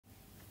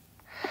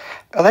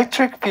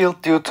Electric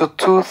field due to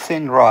two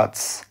thin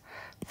rods.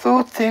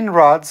 Two thin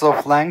rods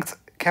of length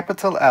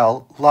capital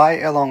L lie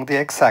along the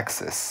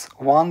x-axis,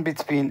 one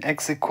between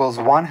x equals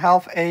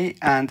 1/2 a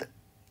and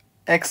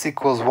x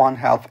equals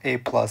 1/2 a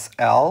plus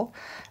L,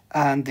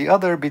 and the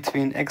other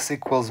between x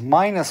equals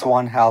minus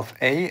 1/2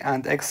 a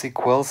and x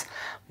equals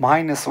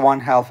minus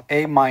 1/2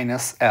 a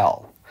minus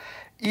L.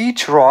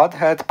 Each rod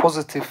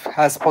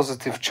has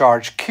positive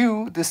charge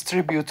Q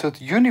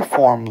distributed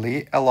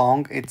uniformly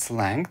along its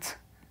length.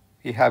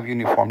 We have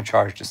uniform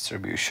charge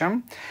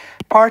distribution.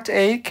 Part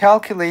A,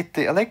 calculate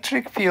the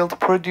electric field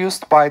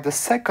produced by the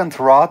second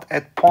rod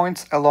at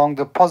points along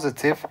the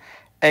positive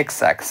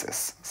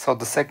x-axis. So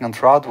the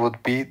second rod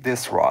would be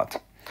this rod.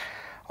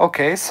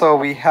 Okay, so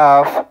we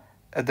have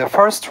the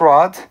first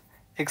rod,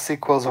 x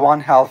equals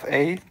 1/2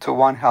 a to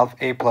 1/2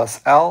 a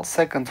plus L.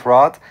 Second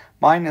rod,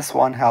 minus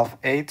 1/2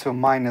 a to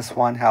minus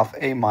 1/2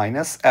 a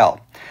minus L.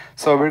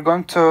 So we're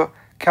going to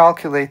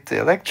calculate the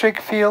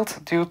electric field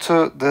due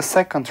to the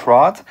second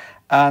rod,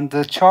 and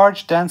the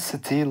charge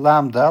density,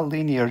 lambda,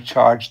 linear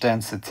charge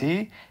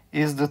density,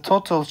 is the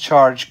total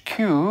charge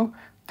Q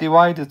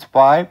divided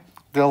by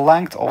the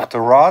length of the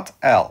rod,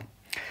 L.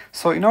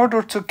 So in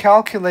order to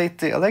calculate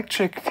the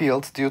electric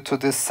field due to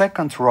this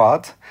second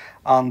rod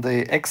on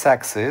the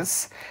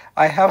x-axis,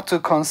 I have to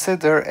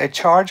consider a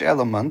charge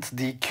element,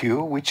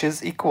 dq, which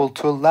is equal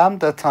to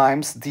lambda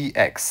times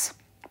dx.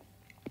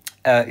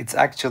 It's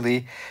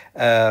actually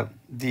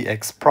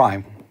dx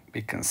prime,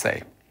 we can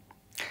say.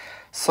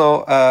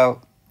 So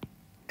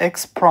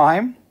x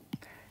prime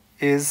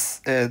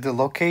is the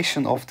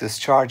location of this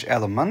charge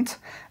element,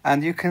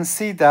 and you can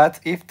see that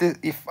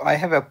if I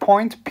have a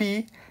point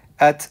P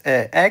at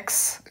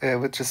x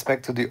with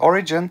respect to the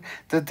origin,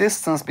 the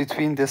distance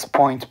between this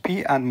point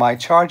P and my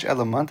charge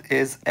element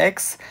is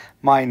x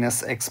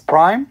minus x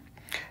prime,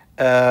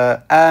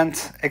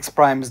 and x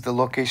prime is the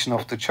location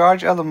of the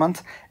charge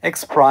element.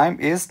 X prime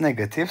is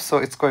negative, so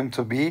it's going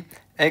to be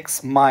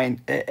x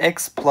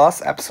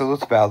plus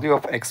absolute value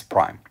of x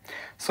prime.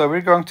 So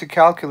we're going to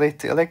calculate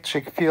the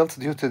electric field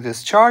due to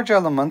this charge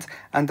element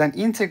and then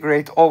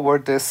integrate over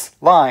this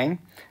line,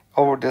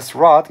 over this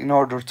rod, in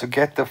order to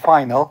get the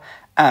final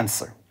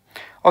answer.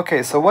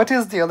 Okay, so what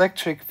is the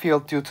electric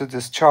field due to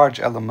this charge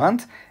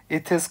element?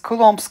 It is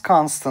Coulomb's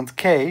constant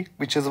K,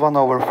 which is 1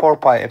 over 4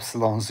 pi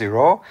epsilon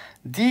 0,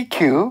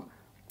 dq,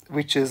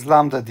 which is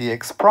lambda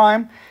dx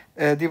prime,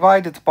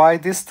 divided by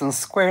distance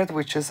squared,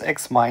 which is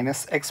x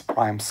minus x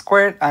prime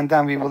squared, and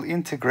then we will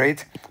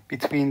integrate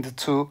between the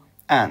two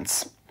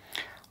ends.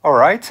 All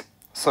right,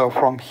 so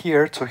from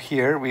here to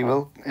here, we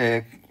will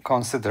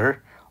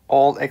consider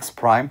all x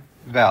prime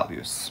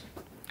values.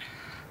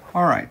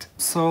 All right,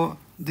 so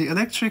the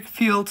electric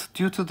field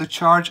due to the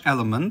charge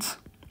element,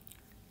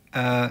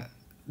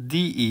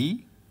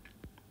 dE,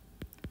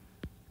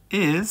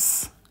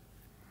 is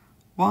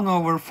 1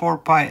 over 4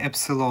 pi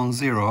epsilon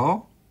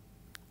 0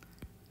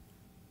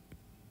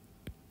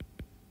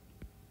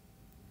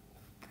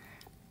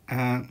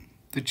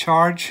 the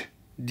charge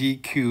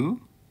dq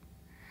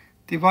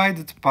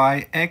divided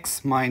by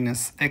x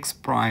minus x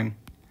prime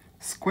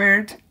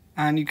squared,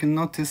 and you can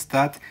notice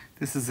that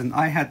this is in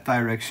I hat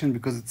direction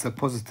because it's a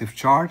positive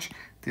charge.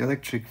 The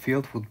electric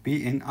field would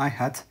be in I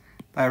hat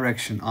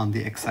direction on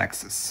the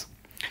x-axis.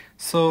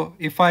 So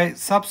if I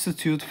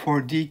substitute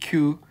for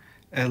dq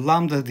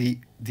lambda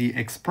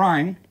dx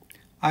prime,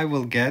 I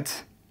will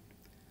get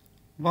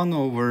 1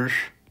 over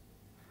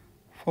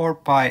 4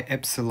 pi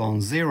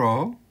epsilon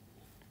 0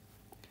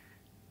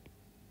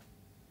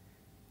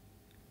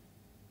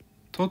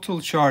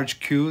 total charge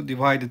Q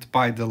divided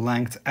by the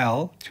length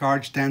L,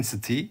 charge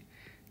density,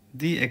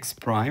 dx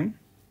prime,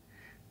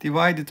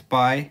 divided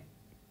by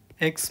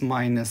x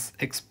minus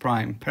x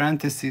prime,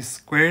 parentheses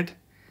squared,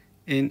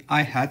 in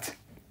I hat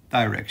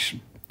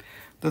direction.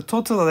 The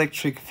total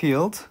electric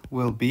field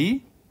will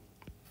be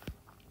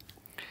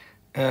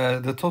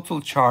the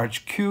total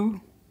charge Q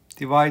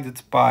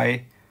divided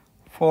by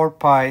 4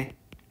 pi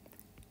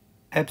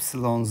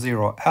epsilon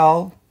 0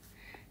 L,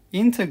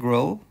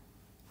 integral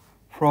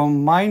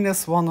from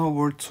minus 1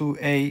 over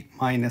 2a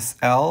minus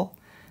L,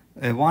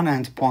 one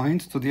end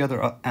point, to the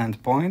other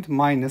end point,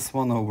 minus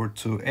 1 over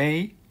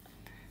 2a,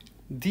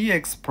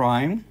 dx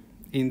prime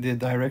in the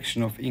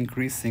direction of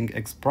increasing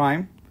x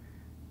prime,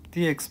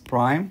 dx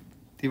prime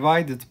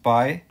divided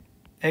by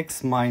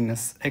x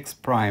minus x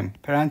prime,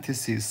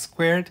 parentheses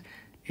squared,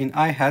 in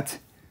I hat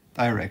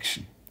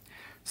direction.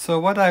 So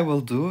what I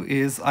will do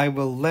is I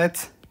will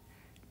let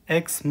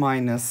x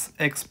minus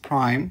x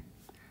prime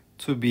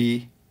to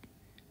be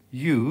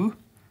u,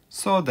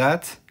 so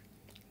that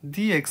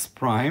dx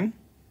prime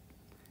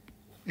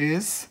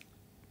is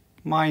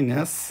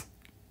minus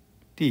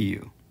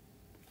du.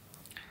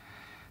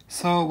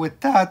 So with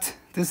that,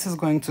 this is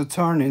going to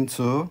turn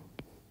into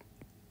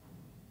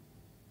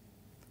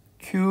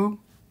q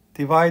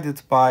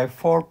divided by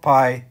 4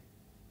 pi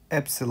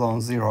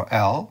epsilon 0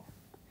 L,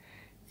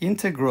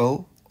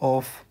 integral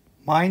of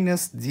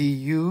minus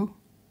du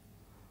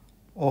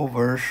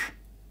over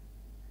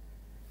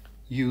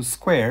u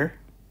square,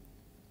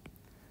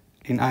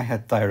 in I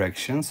hat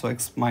direction. So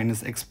x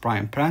minus x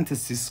prime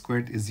parentheses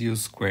squared is u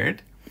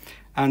squared.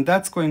 And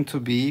that's going to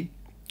be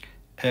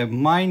a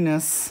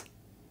minus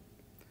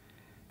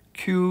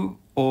q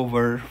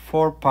over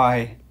 4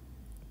 pi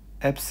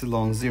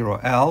epsilon 0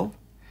 L.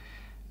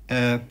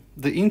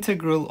 The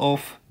integral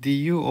of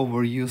du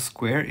over u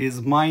square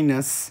is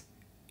minus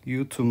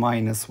u to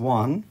minus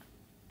 1.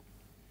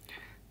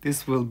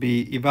 This will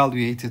be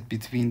evaluated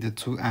between the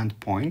two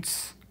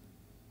endpoints.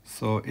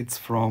 So it's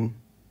from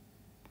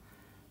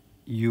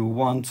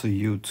u1 to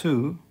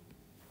u2.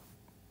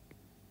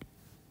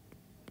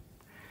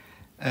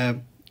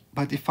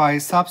 But if I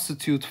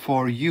substitute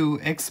for u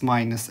x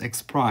minus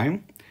x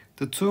prime,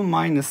 the two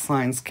minus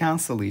signs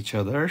cancel each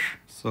other.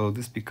 So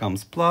this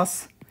becomes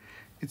plus.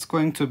 It's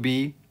going to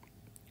be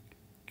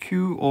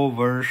q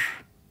over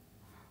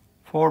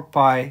 4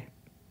 pi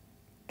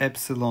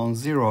epsilon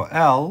 0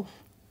 L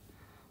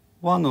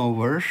 1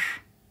 over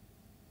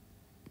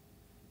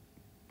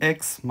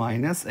x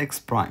minus x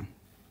prime.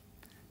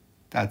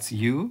 That's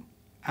u,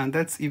 and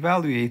that's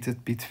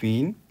evaluated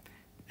between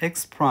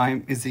x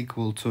prime is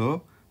equal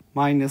to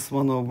minus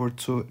 1 over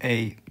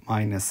 2a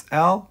minus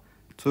L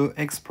to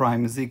x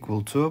prime is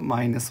equal to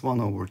minus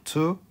 1 over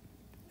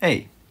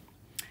 2a.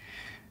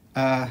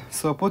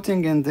 So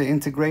putting in the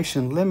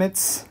integration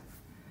limits,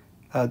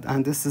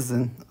 and this is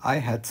in I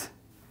hat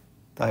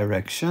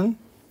direction,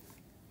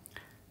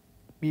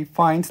 we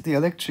find the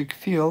electric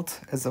field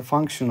as a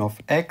function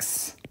of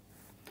x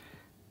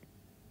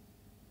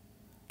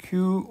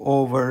q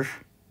over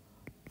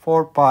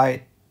 4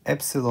 pi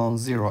epsilon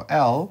 0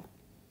 L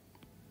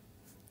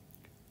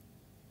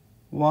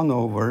 1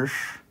 over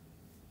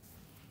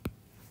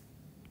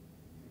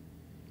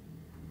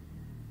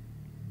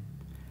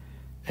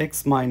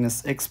x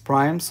minus x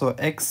prime, so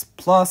x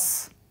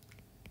plus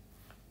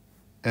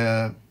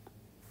 1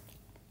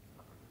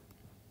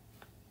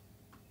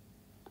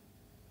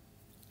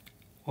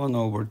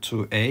 over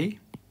 2a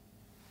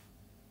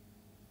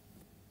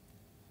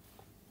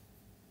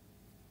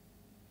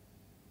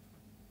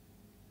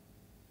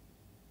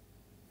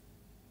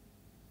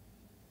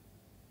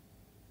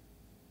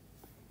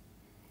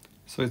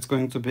so it's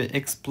going to be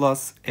x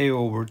plus a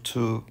over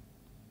 2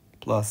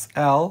 plus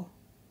L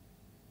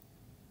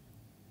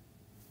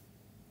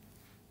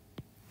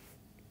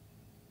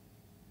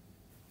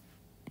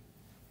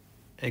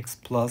x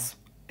plus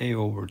a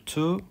over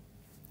 2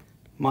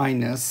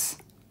 minus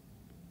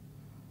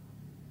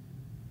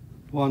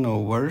 1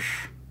 over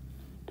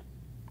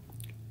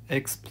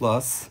x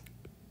plus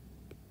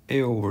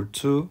a over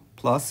 2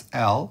 plus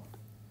L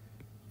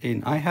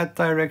in I hat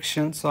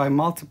direction. So I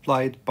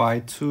multiply it by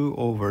 2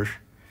 over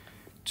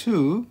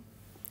 2.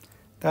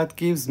 That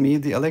gives me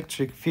the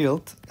electric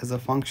field as a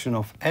function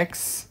of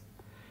x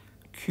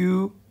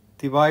q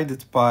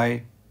divided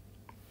by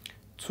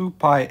 2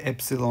 pi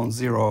epsilon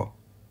 0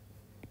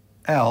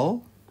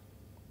 L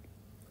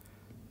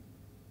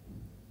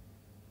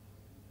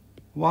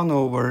 1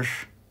 over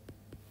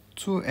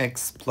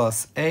 2x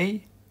plus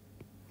a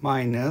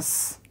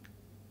minus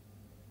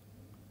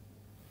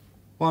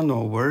 1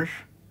 over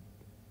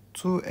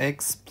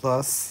 2x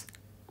plus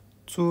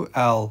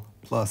 2L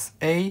plus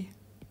a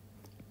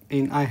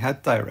in I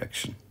hat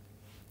direction.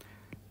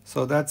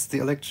 So that's the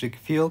electric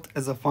field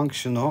as a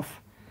function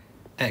of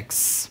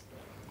x.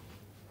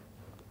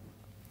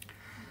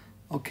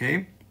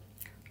 Okay,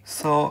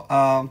 so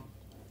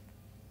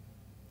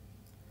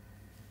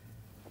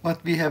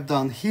what we have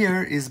done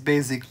here is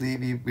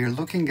basically we're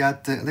looking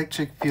at the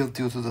electric field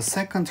due to the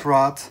second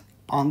rod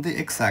on the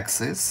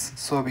x-axis.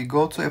 So we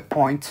go to a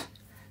point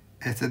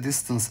at a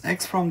distance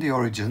x from the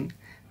origin.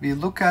 We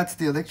look at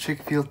the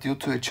electric field due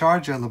to a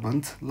charge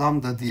element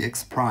lambda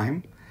dx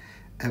prime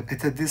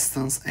at a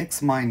distance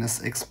x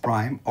minus x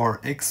prime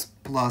or x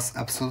plus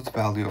absolute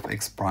value of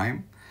x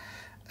prime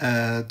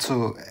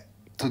to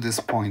this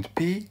point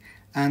P,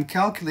 and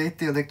calculate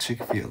the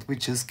electric field,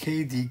 which is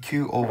k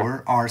dq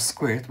over r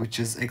squared, which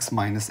is x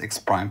minus x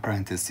prime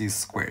parentheses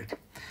squared.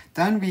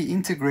 Then we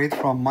integrate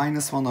from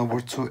minus 1 over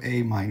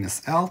 2a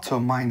minus L to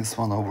minus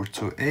 1 over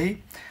 2a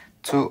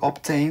to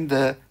obtain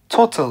the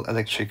total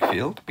electric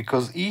field,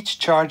 because each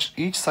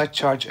such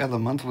charge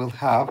element will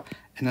have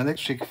an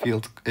electric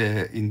field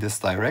in this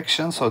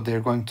direction, so they're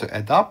going to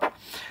add up.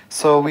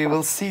 So we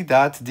will see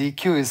that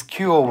dq is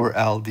q over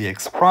L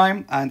dx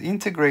prime, and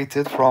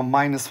integrated from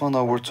minus 1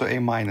 over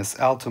 2a minus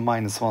L to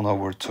minus 1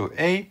 over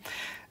 2a.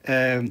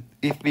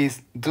 If we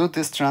do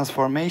this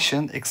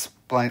transformation, x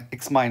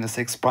minus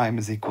x prime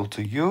is equal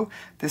to u.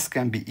 This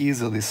can be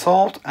easily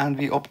solved, and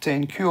we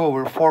obtain q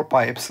over 4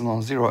 pi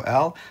epsilon 0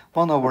 L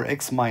 1 over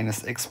x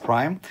minus x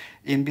prime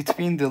in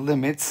between the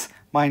limits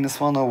minus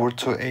 1 over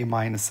 2a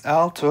minus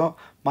L to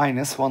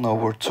minus 1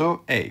 over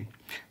 2a.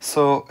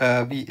 So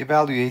we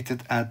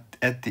evaluated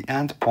at the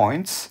end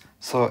points,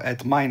 so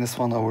at minus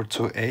 1 over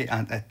 2a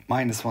and at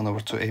minus 1 over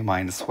 2a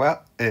minus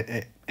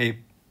a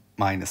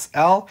minus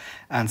L,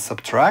 and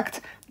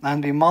subtract,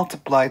 and we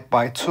multiply it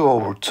by 2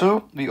 over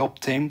 2, we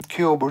obtain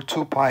q over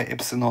 2 pi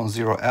epsilon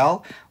 0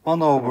 L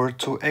 1 over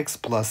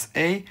 2x plus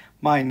a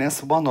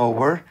minus 1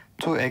 over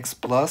 2x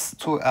plus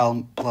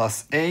 2l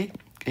plus a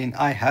in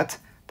I hat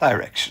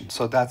direction.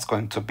 So that's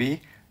going to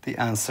be the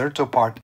answer to part